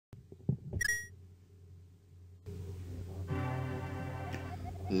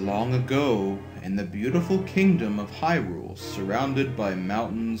Long ago, in the beautiful kingdom of Hyrule, surrounded by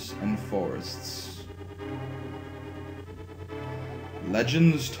mountains and forests,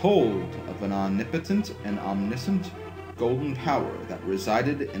 legends told of an omnipotent and omniscient golden power that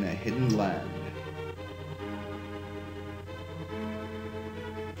resided in a hidden land.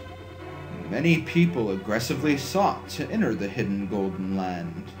 Many people aggressively sought to enter the hidden golden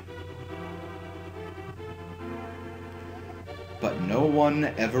land, but no one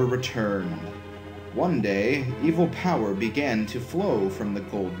ever returned. One day, evil power began to flow from the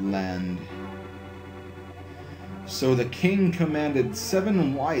Golden Land. So the king commanded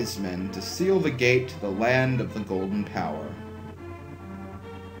 7 wise men to seal the gate to the land of the golden power.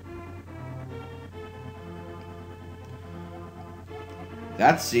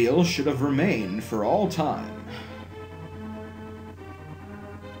 That seal should have remained for all time.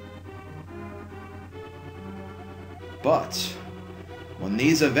 But when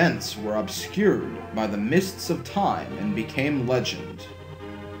these events were obscured by the mists of time and became legend,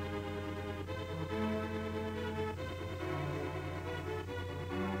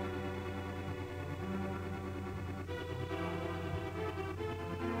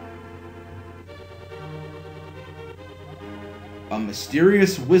 a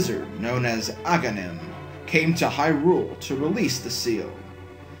mysterious wizard known as Aghanim came to Hyrule to release the seal.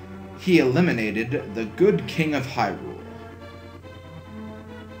 He eliminated the good king of Hyrule.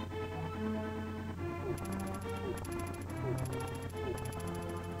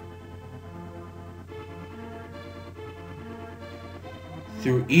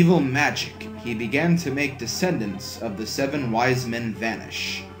 Through evil magic, he began to make descendants of the 7 wise men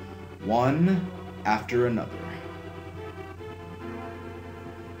vanish, one after another.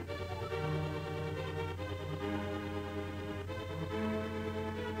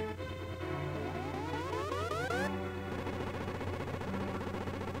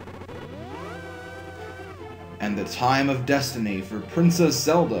 And the time of destiny for Princess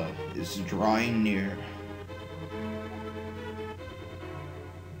Zelda is drawing near.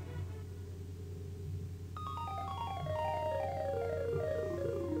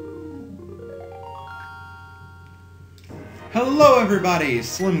 Hello everybody,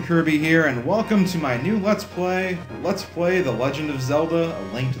 SlimKirby here, and welcome to my new Let's Play, The Legend of Zelda, A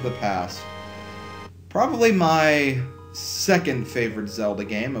Link to the Past. Probably my second favorite Zelda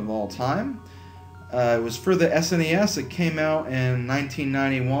game of all time. It was for the SNES, it came out in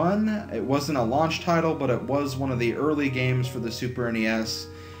 1991. It wasn't a launch title, but it was one of the early games for the Super NES.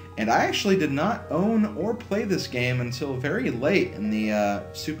 And I actually did not own or play this game until very late in the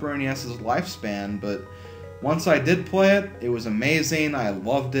Super NES's lifespan, but once I did play it, it was amazing, I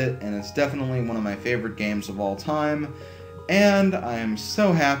loved it, and it's definitely one of my favorite games of all time. And I am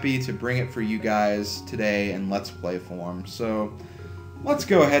so happy to bring it for you guys today in Let's Play form. So, let's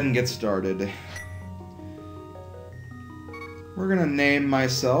go ahead and get started. We're gonna name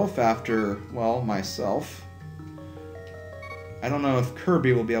myself after, well, myself. I don't know if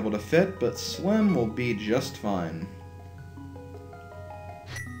Kirby will be able to fit, but Slim will be just fine.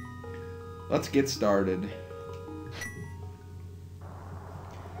 Let's get started.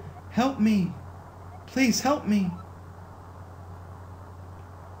 Help me! Please help me!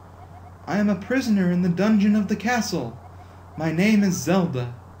 I am a prisoner in the dungeon of the castle. My name is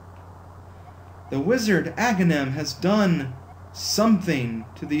Zelda. The wizard Aghanim has done something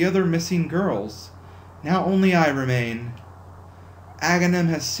to the other missing girls. Now only I remain. Aghanim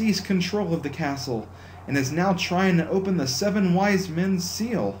has seized control of the castle and is now trying to open the 7 wise men's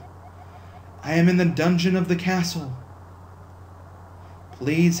seal. I am in the dungeon of the castle.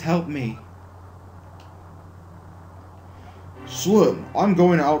 Please help me. Slim, I'm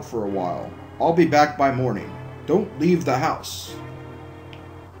going out for a while. I'll be back by morning. Don't leave the house.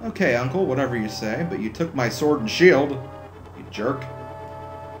 Okay, Uncle, whatever you say, but you took my sword and shield, you jerk.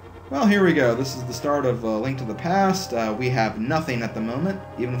 Well, here we go. This is the start of Link to the Past. We have nothing at the moment.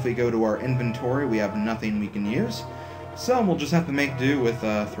 Even if we go to our inventory, we have nothing we can use. So we'll just have to make do with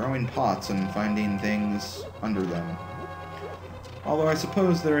throwing pots and finding things under them. Although I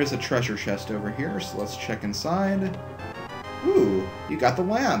suppose there is a treasure chest over here, so let's check inside. Ooh, you got the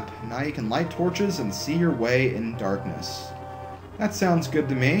lamp. Now you can light torches and see your way in darkness. That sounds good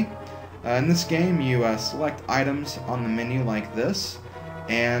to me. In this game, you select items on the menu like this,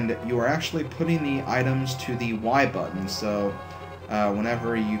 and you are actually putting the items to the Y button, so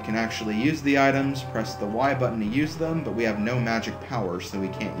whenever you can actually use the items, press the Y button to use them, but we have no magic power, so we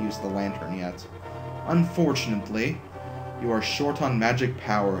can't use the lantern yet. Unfortunately, you are short on magic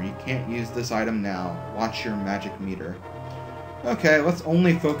power. You can't use this item now. Watch your magic meter. Okay, let's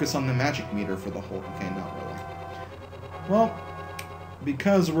only focus on the magic meter for the whole... Okay, not really. Well,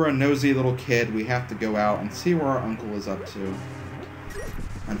 because we're a nosy little kid, we have to go out and see where our uncle is up to.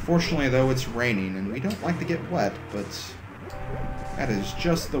 Unfortunately, though, it's raining, and we don't like to get wet, but that is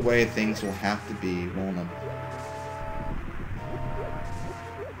just the way things will have to be, won't it?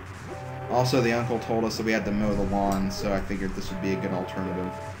 Also, the uncle told us that we had to mow the lawn, so I figured this would be a good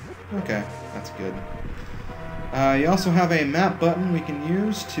alternative. Okay, that's good. You also have a map button we can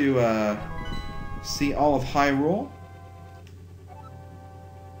use to see all of Hyrule.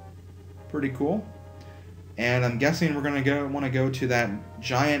 Pretty cool. And I'm guessing we're going to want to go to that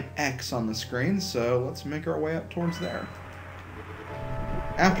giant X on the screen, so let's make our way up towards there.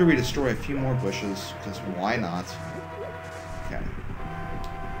 After we destroy a few more bushes, because why not? Okay.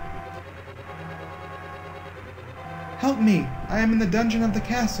 Help me! I am in the dungeon of the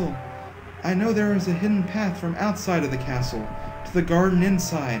castle. I know there is a hidden path from outside of the castle to the garden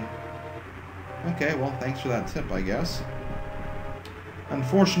inside. Okay, well, thanks for that tip, I guess.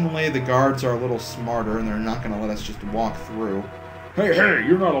 Unfortunately, the guards are a little smarter, and they're not going to let us just walk through. Hey,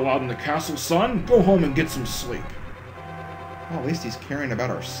 you're not allowed in the castle, son! Go home and get some sleep. Well, at least he's caring about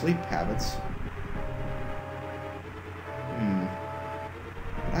our sleep habits.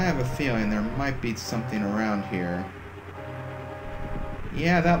 I have a feeling there might be something around here.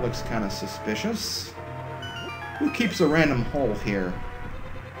 Yeah, that looks kind of suspicious. Who keeps a random hole here?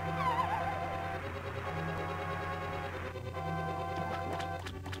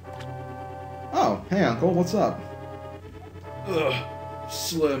 Oh, hey Uncle, what's up? Ugh,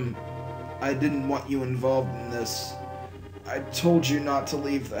 Slim. I didn't want you involved in this. I told you not to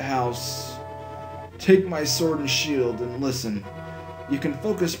leave the house. Take my sword and shield and listen. You can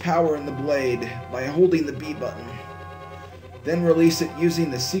focus power in the blade by holding the B button. Then release it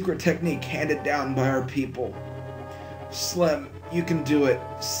using the secret technique handed down by our people. Slim, you can do it.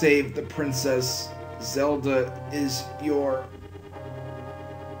 Save the Princess Zelda is your...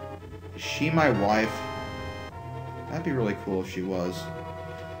 Is she my wife? That'd be really cool if she was.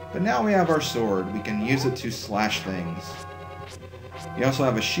 But now we have our sword. We can use it to slash things. We also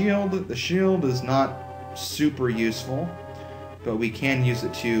have a shield. The shield is not super useful, but we can use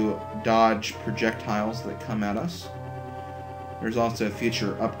it to dodge projectiles that come at us. There's also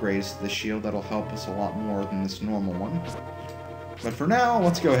future upgrades to the shield that'll help us a lot more than this normal one. But for now,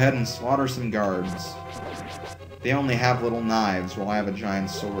 let's go ahead and slaughter some guards. They only have little knives, while I have a giant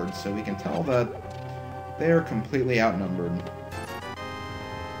sword, so we can tell that they are completely outnumbered.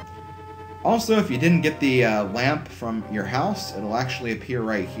 Also, if you didn't get the lamp from your house, it'll actually appear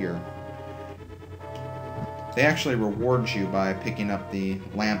right here. They actually reward you by picking up the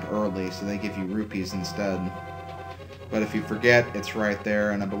lamp early, so they give you rupees instead. But if you forget, it's right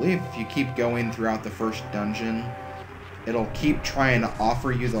there, and I believe if you keep going throughout the first dungeon, it'll keep trying to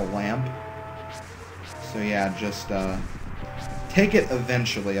offer you the lamp. So yeah, just take it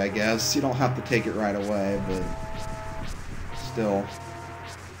eventually, I guess. You don't have to take it right away, but still,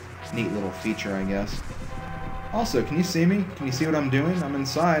 neat little feature, I guess. Also, can you see me? Can you see what I'm doing? I'm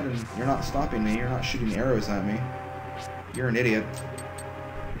inside, and you're not stopping me. You're not shooting arrows at me. You're an idiot.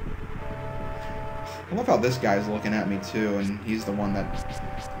 I love how this guy's looking at me, too, and he's the one that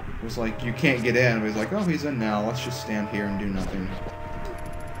was like, you can't get in. But he's like, oh, he's in now. Let's just stand here and do nothing.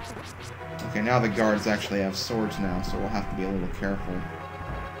 Okay, now the guards actually have swords now, so we'll have to be a little careful.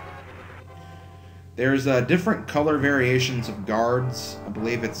 There's different color variations of guards. I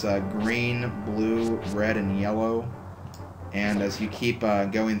believe it's green, blue, red, and yellow. And as you keep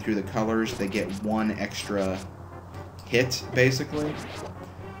going through the colors, they get one extra hit, basically.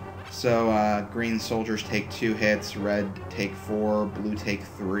 So green soldiers take 2 hits, red take 4, blue take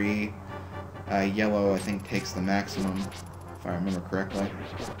 3, yellow I think takes the maximum, if I remember correctly.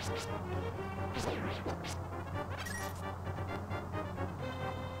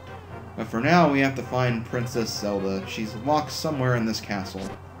 But for now, we have to find Princess Zelda. She's locked somewhere in this castle.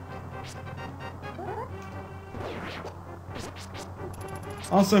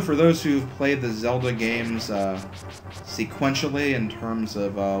 Also, for those who've played the Zelda games sequentially in terms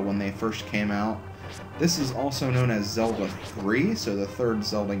of when they first came out, this is also known as Zelda 3, so the third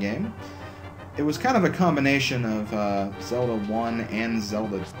Zelda game. It was kind of a combination of Zelda 1 and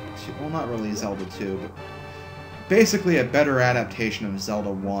Zelda 2. Well, not really Zelda 2, but basically a better adaptation of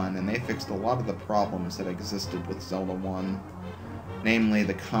Zelda 1, and they fixed a lot of the problems that existed with Zelda 1, namely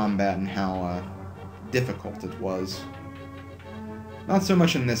the combat and how difficult it was. Not so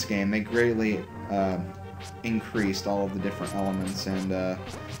much in this game. They greatly increased all of the different elements, and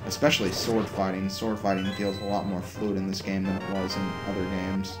especially sword fighting. Sword fighting feels a lot more fluid in this game than it was in other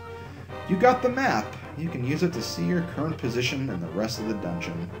games. You got the map! You can use it to see your current position and the rest of the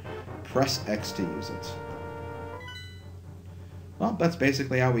dungeon. Press X to use it. Well, that's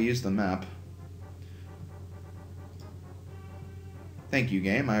basically how we use the map. Thank you,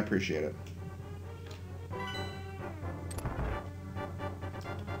 game. I appreciate it.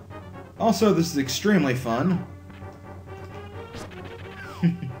 Also, this is extremely fun.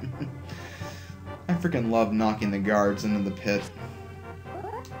 I freaking love knocking the guards into the pit.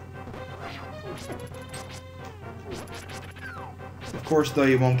 Of course, though,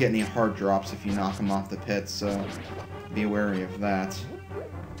 you won't get any heart drops if you knock them off the pit, so be wary of that.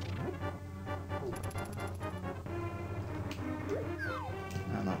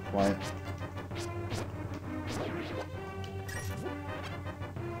 No, not quite.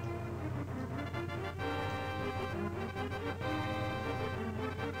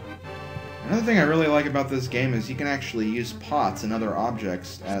 Another thing I really like about this game is you can actually use pots and other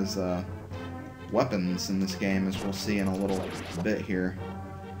objects as weapons in this game, as we'll see in a little bit here.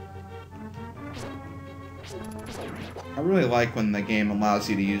 I really like when the game allows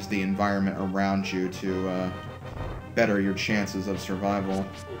you to use the environment around you to better your chances of survival.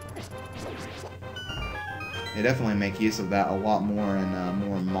 They definitely make use of that a lot more in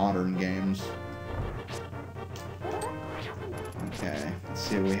more modern games. Okay, let's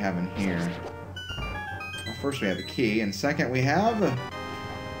see what we have in here. Well, first we have a key, and second we have...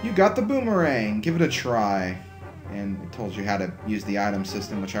 You got the boomerang! Give it a try. And it tells you how to use the item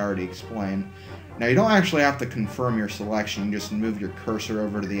system, which I already explained. Now, you don't actually have to confirm your selection. You just move your cursor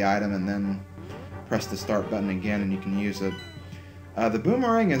over to the item and then press the start button again and you can use it. The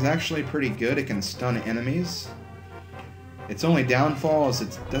boomerang is actually pretty good. It can stun enemies. Its only downfall is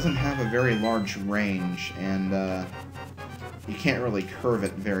it doesn't have a very large range, and you can't really curve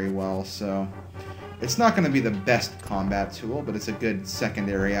it very well, so it's not going to be the best combat tool, but it's a good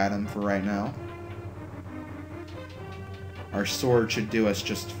secondary item for right now. Our sword should do us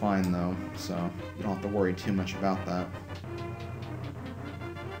just fine, though, so you don't have to worry too much about that.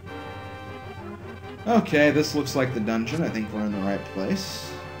 Okay, this looks like the dungeon. I think we're in the right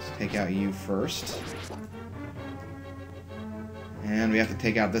place. Let's take out you first. And we have to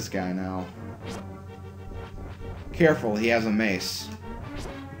take out this guy now. Careful, he has a mace.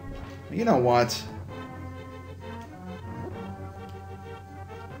 You know what?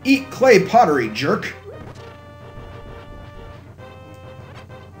 Eat clay pottery, jerk!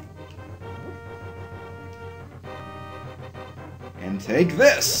 And take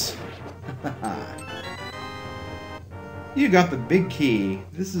this! You got the big key.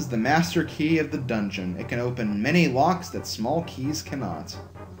 This is the master key of the dungeon. It can open many locks that small keys cannot.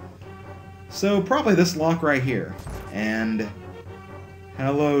 So probably this lock right here. And...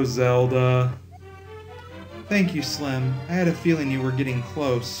 Hello, Zelda. Thank you, Slim. I had a feeling you were getting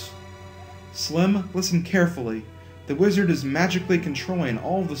close. Slim, listen carefully. The wizard is magically controlling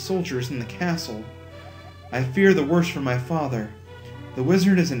all the soldiers in the castle. I fear the worst for my father. The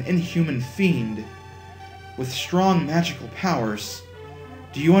wizard is an inhuman fiend with strong magical powers.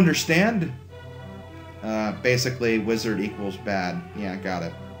 Do you understand? Basically, wizard equals bad. Yeah, got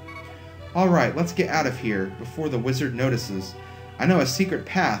it. Alright, let's get out of here before the wizard notices. I know a secret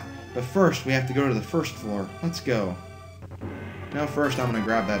path, but first we have to go to the first floor. Let's go. No, first I'm gonna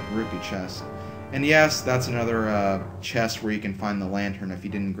grab that rupee chest. And yes, that's another chest where you can find the lantern if you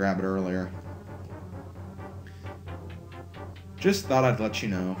didn't grab it earlier. Just thought I'd let you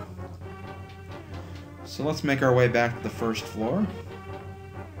know. So let's make our way back to the first floor.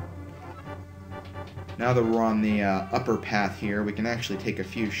 Now that we're on the upper path here, we can actually take a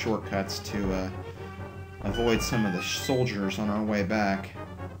few shortcuts to avoid some of the soldiers on our way back.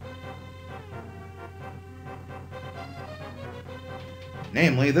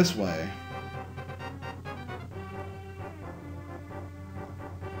 Namely, this way.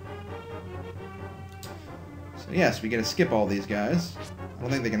 So yes, we get to skip all these guys. I don't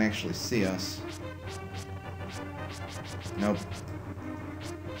think they can actually see us. Nope.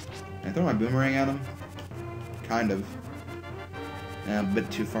 Can I throw my boomerang at him? Kind of. A bit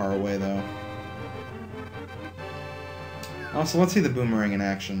too far away, though. Also, let's see the boomerang in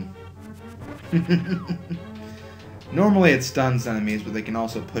action. Normally it stuns enemies, but they can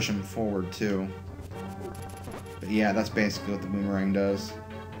also push them forward, too. But yeah, that's basically what the boomerang does.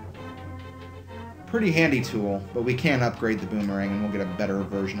 Pretty handy tool, but we can upgrade the boomerang, and we'll get a better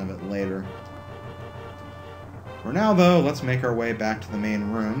version of it later. For now, though, let's make our way back to the main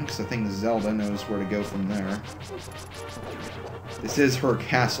room, because I think Zelda knows where to go from there. This is her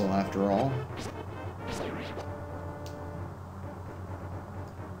castle, after all.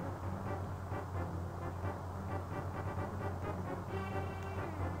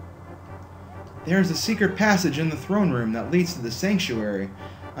 There's a secret passage in the throne room that leads to the sanctuary.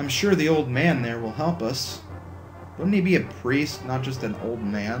 I'm sure the old man there will help us. Wouldn't he be a priest, not just an old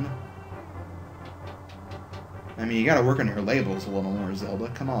man? I mean, you gotta work on your labels a little more, Zelda.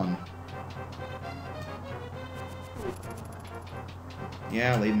 Come on.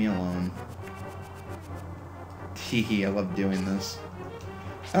 Yeah, leave me alone. Teehee, I love doing this.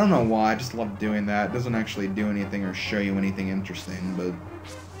 I don't know why, I just love doing that. It doesn't actually do anything or show you anything interesting, but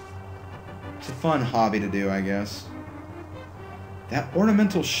it's a fun hobby to do, I guess. That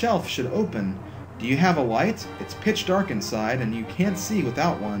ornamental shelf should open. Do you have a light? It's pitch dark inside, and you can't see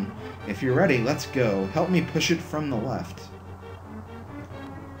without one. If you're ready, let's go. Help me push it from the left.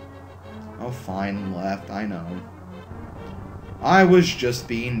 Oh, fine, left, I know. I was just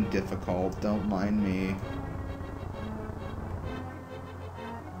being difficult, don't mind me.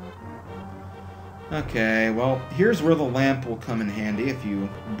 Okay, well, here's where the lamp will come in handy if you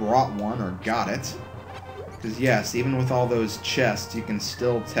brought one or got it. Because yes, even with all those chests, you can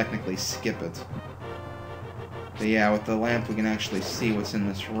still technically skip it. But yeah, with the lamp we can actually see what's in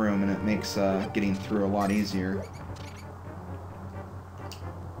this room, and it makes getting through a lot easier.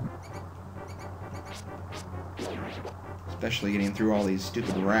 Especially getting through all these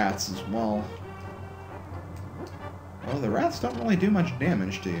stupid rats as well. Oh, the rats don't really do much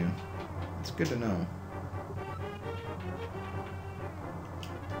damage to you. It's good to know.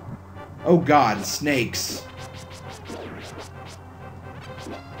 Oh god, snakes!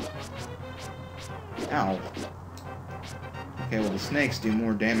 Ow. Okay, well the snakes do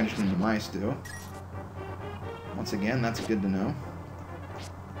more damage than the mice do. Once again, that's good to know.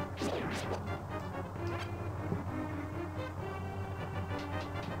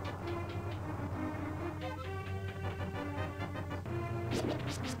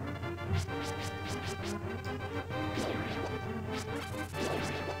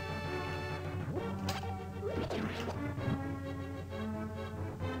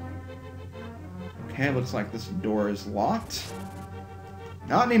 Okay, looks like this door is locked.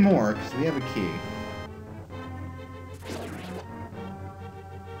 Not anymore, because we have a key.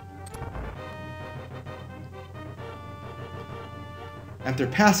 After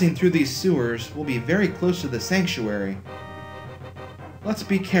passing through these sewers, we'll be very close to the sanctuary. Let's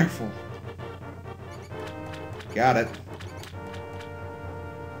be careful. Got it.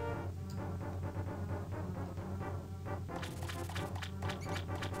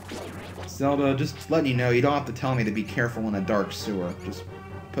 Zelda, just letting you know, you don't have to tell me to be careful in a dark sewer. Just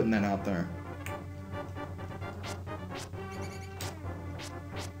putting that out there.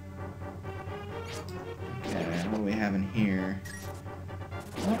 Okay, what do we have in here?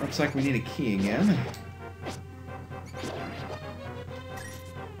 Well, looks like we need a key again.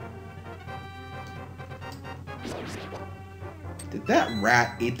 Did that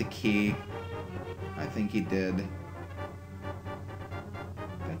rat eat the key? I think he did.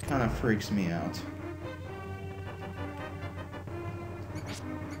 Kind of freaks me out.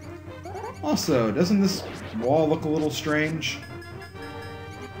 Also, doesn't this wall look a little strange?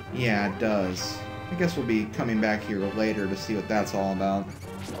 Yeah, it does. I guess we'll be coming back here later to see what that's all about.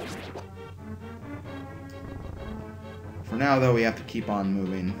 For now, though, we have to keep on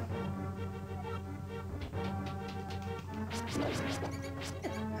moving.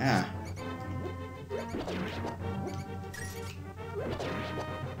 Ah.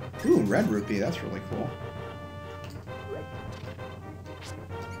 Ooh, red rupee, that's really cool.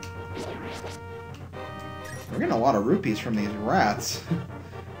 We're getting a lot of rupees from these rats.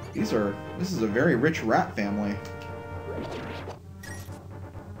 This is a very rich rat family.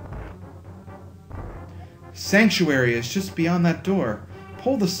 Sanctuary is just beyond that door.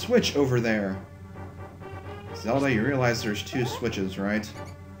 Pull the switch over there. Zelda, you realize there's 2 switches, right?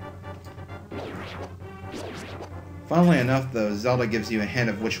 Funnily enough, though, Zelda gives you a hint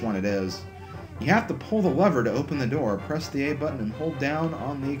of which one it is. You have to pull the lever to open the door. Press the A button and hold down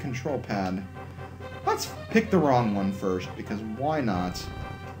on the control pad. Let's pick the wrong one first, because why not?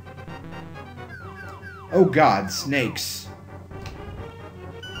 Oh god, snakes.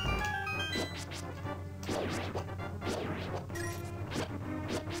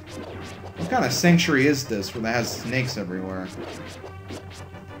 What kind of sanctuary is this where that has snakes everywhere?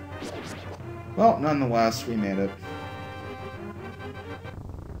 Well, nonetheless, we made it.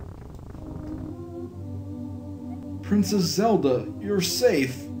 Princess Zelda, you're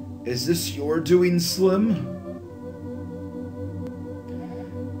safe. Is this your doing, Slim?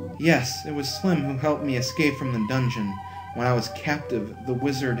 Yes, it was Slim who helped me escape from the dungeon. When I was captive, the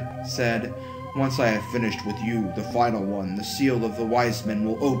wizard said, "Once I have finished with you, the final one, the seal of the wise men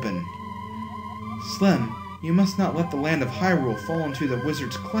will open." Slim, you must not let the land of Hyrule fall into the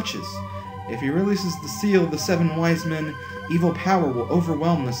wizard's clutches. If he releases the seal of the 7 wise men, evil power will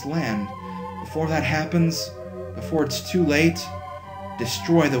overwhelm this land. Before that happens, Before it's too late,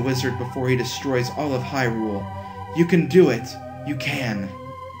 destroy the wizard before he destroys all of Hyrule. You can do it. You can.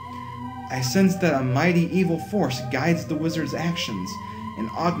 I sense that a mighty evil force guides the wizard's actions and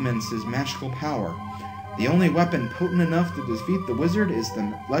augments his magical power. The only weapon potent enough to defeat the wizard is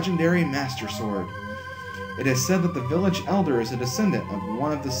the legendary Master Sword. It is said that the village elder is a descendant of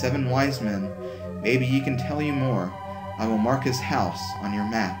one of the 7 wise men. Maybe he can tell you more. I will mark his house on your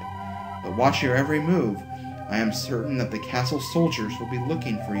map. But watch your every move. I am certain that the castle soldiers will be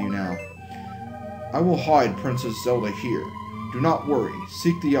looking for you now. I will hide Princess Zelda here. Do not worry.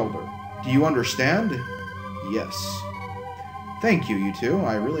 Seek the elder. Do you understand? Yes. Thank you, you two.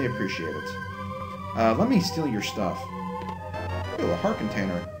 I really appreciate it. Let me steal your stuff. Oh, a heart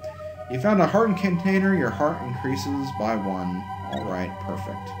container. You found a heart container, your heart increases by 1. Alright,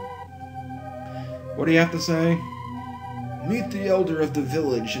 perfect. What do you have to say? Meet the elder of the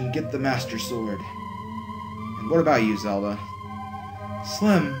village and get the Master Sword. And what about you, Zelda?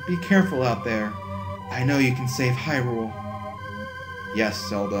 Slim, be careful out there. I know you can save Hyrule. Yes,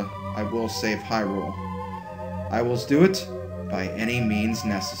 Zelda, I will save Hyrule. I will do it by any means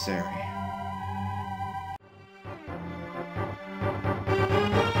necessary.